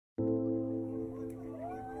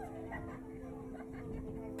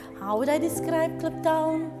How would I describe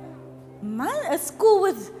Kliptown? Man, a school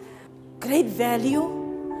with great value.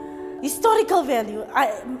 Historical value.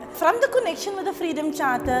 From the connection with the Freedom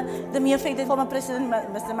Charter, the mere fact that former President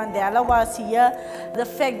Mr. Mandela was here, the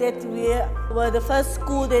fact that we were the first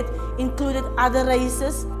school that included other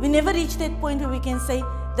races, we never reached that point where we can say,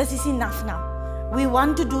 this is enough now. We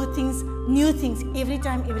want to do things, new things, every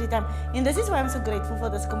time. And this is why I'm so grateful for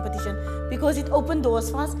this competition, because it opened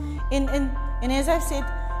doors for us. And as I've said,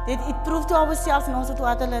 that it proved to ourselves and also to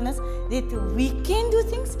other learners that we can do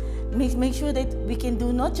things. Make sure that we can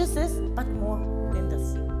do not just this, but more than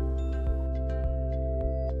this.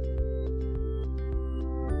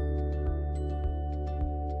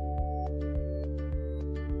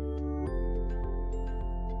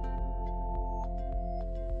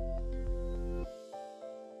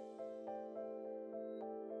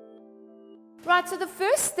 Right, so the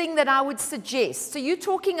first thing that I would suggest, so you're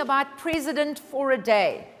talking about president for a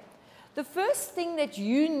day. The first thing that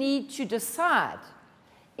you need to decide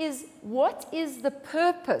is, what is the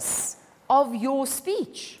purpose of your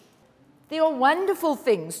speech? There are wonderful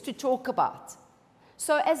things to talk about.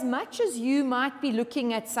 So as much as you might be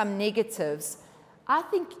looking at some negatives, I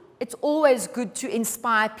think it's always good to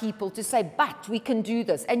inspire people to say, but we can do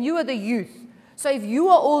this. And you are the youth. So if you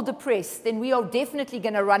are all depressed, then we are definitely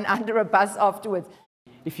going to run under a bus afterwards.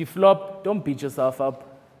 If you flop, don't beat yourself up.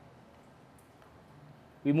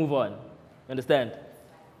 We move on. Understand?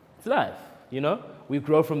 It's life, you know? We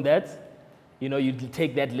grow from that. You know, you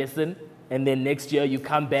take that lesson, and then next year you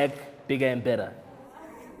come back bigger and better.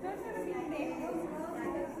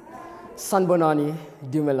 Sanbonani,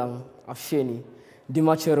 Dumelang, Afsheni,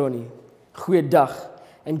 Dimacharoni, Goeiedag,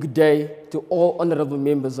 and good day to all honorable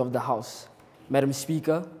members of the House. Madam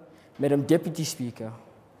Speaker, Madam Deputy Speaker.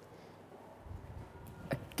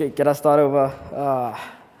 Okay, can I start over?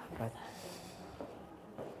 Right.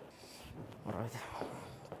 All right.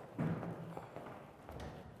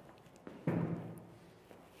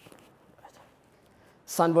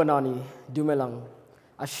 Sanbonani, Dumelang,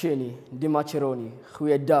 Asheni, Dimacharoni,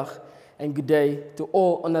 Goeiedag, and good day to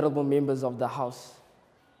all honorable members of the House.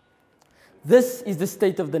 This is the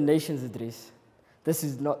State of the Nation's address. This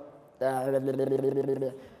is not...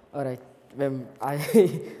 all right.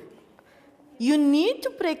 You need to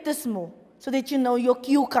practice more so that you know your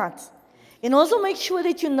cue cards. And also make sure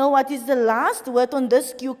that you know what is the last word on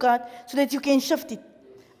this cue card so that you can shift it.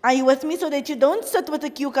 Are you with me? So that you don't sit with a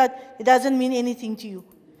cue card, it doesn't mean anything to you.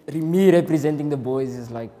 Me representing the boys is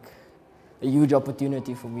like a huge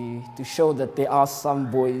opportunity for me to show that there are some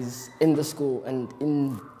boys in the school and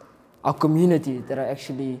in our community that are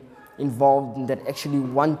actually involved and that actually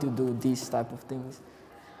want to do these type of things.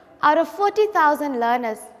 Out of 40,000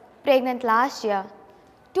 learners pregnant last year,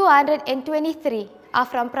 223 are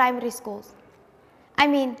from primary schools. I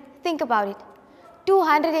mean, think about it.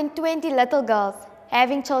 220 little girls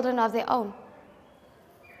having children of their own.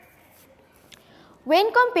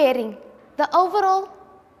 When comparing the overall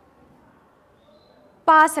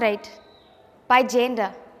pass rate by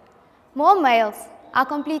gender, more males are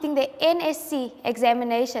completing the NSC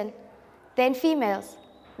examination than females,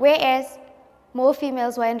 whereas more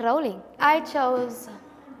females were enrolling. I chose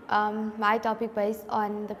my topic based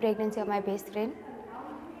on the pregnancy of my best friend.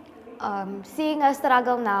 Seeing her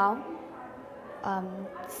struggle now,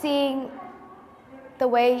 seeing the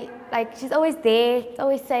way, like, she's always there,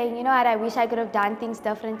 always saying, you know what, I wish I could have done things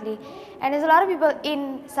differently. And there's a lot of people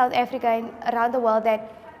in South Africa and around the world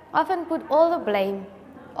that often put all the blame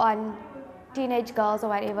on teenage girls or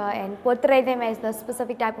whatever and portray them as the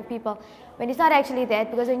specific type of people, when it's not actually that,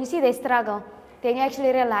 because when you see their struggle, then you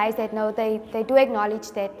actually realize that no, they do acknowledge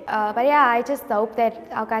that. But yeah, I just hope that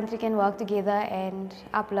our country can work together and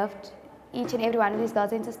uplift each and every one of these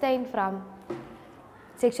girls and sustain from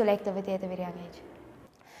sexual activity at a very young age.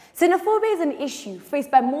 Xenophobia is an issue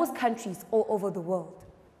faced by most countries all over the world.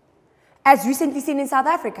 As recently seen in South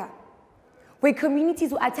Africa, where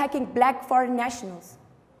communities were attacking black foreign nationals.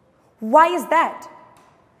 Why is that?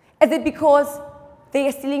 Is it because they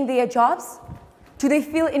are stealing their jobs? Do they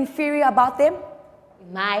feel inferior about them?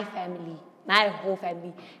 My family, my whole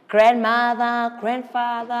family, grandmother,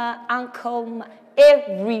 grandfather, uncle,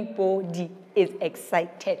 everybody is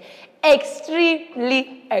excited,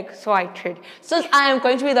 extremely excited. Since I am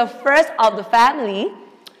going to be the first of the family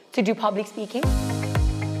to do public speaking.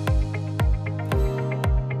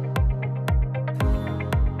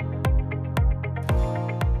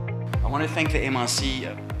 I want to thank the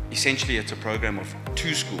MRC. Essentially, it's a program of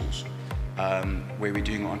 2 schools where we're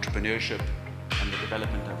doing entrepreneurship and the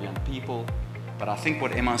development of young people. But I think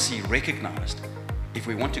what MRC recognized, if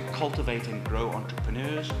we want to cultivate and grow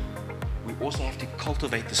entrepreneurs, we also have to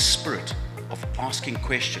cultivate the spirit of asking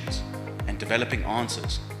questions and developing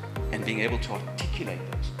answers and being able to articulate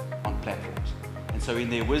those on platforms. And so in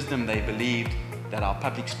their wisdom, they believed that our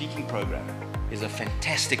public speaking program is a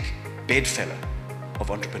fantastic bedfellow of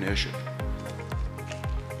entrepreneurship.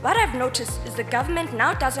 What I've noticed is the government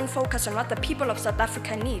now doesn't focus on what the people of South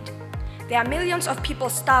Africa need. There are millions of people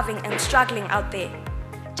starving and struggling out there.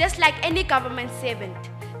 Just like any government servant,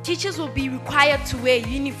 teachers will be required to wear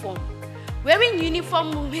uniform. Wearing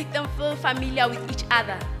uniform will make them feel familiar with each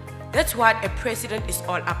other. That's what a president is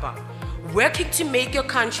all about. Working to make your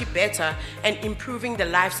country better and improving the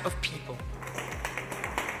lives of people.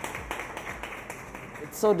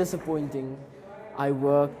 It's so disappointing. I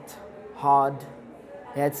worked hard,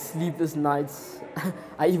 had sleepless nights.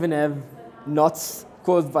 I even have knots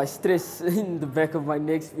caused by stress in the back of my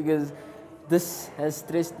neck because this has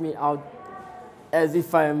stressed me out as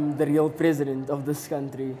if I am the real president of this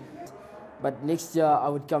country. But next year I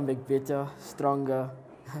would come back better, stronger.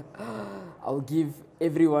 I'll give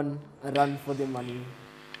everyone a run for their money.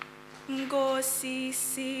 Nkosi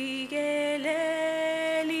sikeleli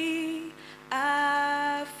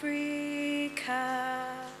Africa.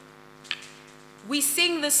 We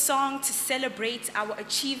sing this song to celebrate our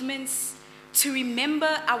achievements, to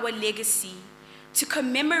remember our legacy, to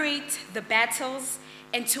commemorate the battles,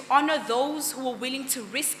 and to honor those who are willing to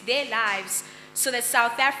risk their lives so that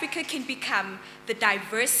South Africa can become the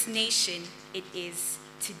diverse nation it is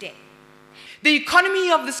today. The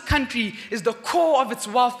economy of this country is the core of its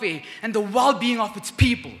welfare and the well-being of its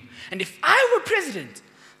people. And if I were president,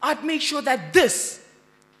 I'd make sure that this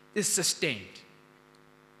is sustained.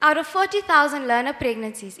 Out of 40,000 learner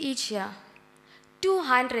pregnancies each year,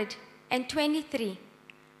 223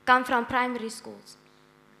 come from primary schools.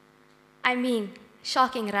 I mean,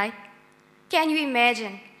 shocking, right? Can you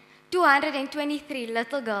imagine 223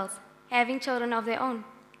 little girls having children of their own?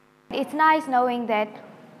 It's nice knowing that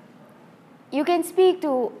you can speak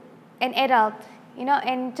to an adult,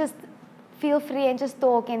 and just feel free and just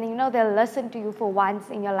talk, and they'll listen to you for once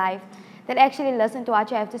in your life. They'll actually listen to what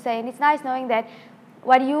you have to say, and it's nice knowing that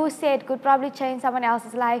what you said could probably change someone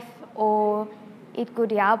else's life, or it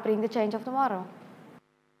could help bring the change of tomorrow.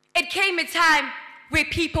 It came a time where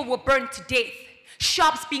people were burnt to death,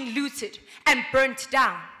 shops being looted and burnt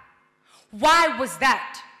down. Why was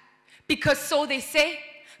that? Because so they say,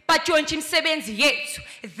 but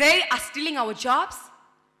they are stealing our jobs?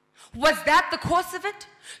 Was that the cause of it?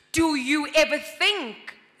 Do you ever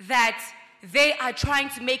think that they are trying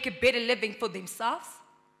to make a better living for themselves?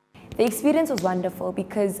 The experience was wonderful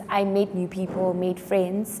because I met new people, made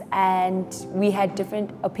friends, and we had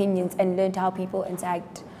different opinions and learned how people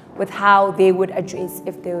interact with how they would address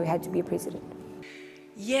if they had to be a president.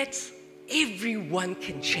 Yet, everyone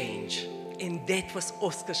can change, and that was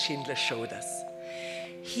Oskar Schindler showed us.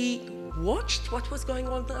 He watched what was going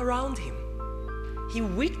on around him. He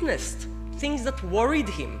witnessed things that worried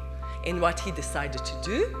him, and what he decided to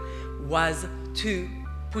do was to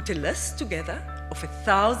put a list together of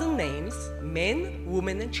 1,000 names, men,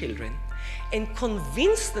 women, and children, and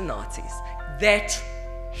convince the Nazis that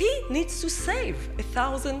he needs to save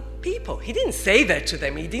 1,000 people. He didn't say that to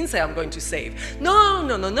them. He didn't say, I'm going to save. No,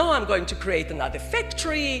 I'm going to create another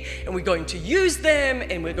factory, and we're going to use them,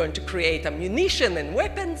 and we're going to create ammunition and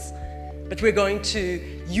weapons, but we're going to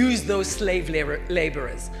use those slave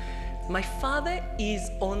laborers. My father is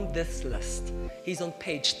on this list. He's on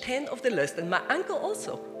page 10 of the list, and my uncle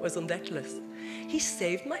also was on that list. He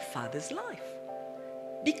saved my father's life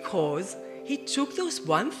because he took those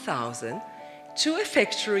 1,000 to a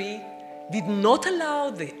factory, did not allow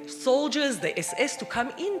the soldiers, the SS, to come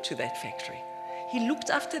into that factory. He looked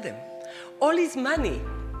after them. All his money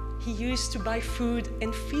he used to buy food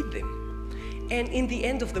and feed them. And in the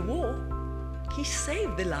end of the war, he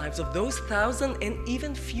saved the lives of those 1,000 and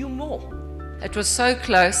even few more. It was so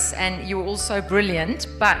close, and you were all so brilliant,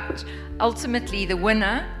 but ultimately the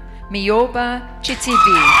winner, Miyoba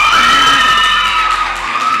Chitibi.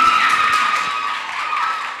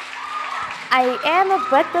 I am a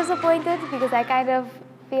bit disappointed because I kind of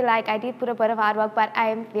feel like I did put a bit of hard work, but I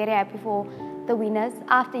am very happy for the winners.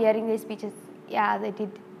 After hearing their speeches, yeah, they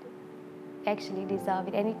did actually deserve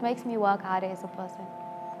it, and it makes me work harder as a person.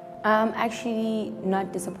 I'm actually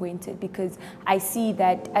not disappointed because I see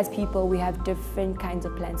that as people we have different kinds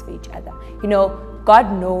of plans for each other.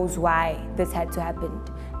 God knows why this had to happen,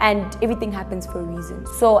 and everything happens for a reason.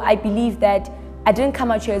 So I believe that I didn't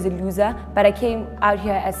come out here as a loser, but I came out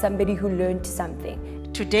here as somebody who learned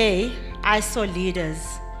something. Today, I saw leaders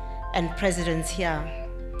and presidents here.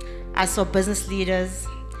 I saw business leaders,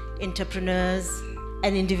 entrepreneurs,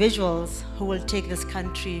 and individuals who will take this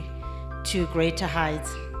country to greater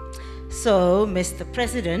heights. So, Mr.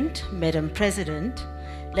 President, Madam President,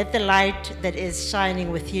 let the light that is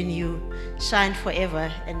shining within you shine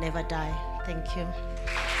forever and never die. Thank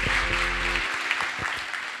you.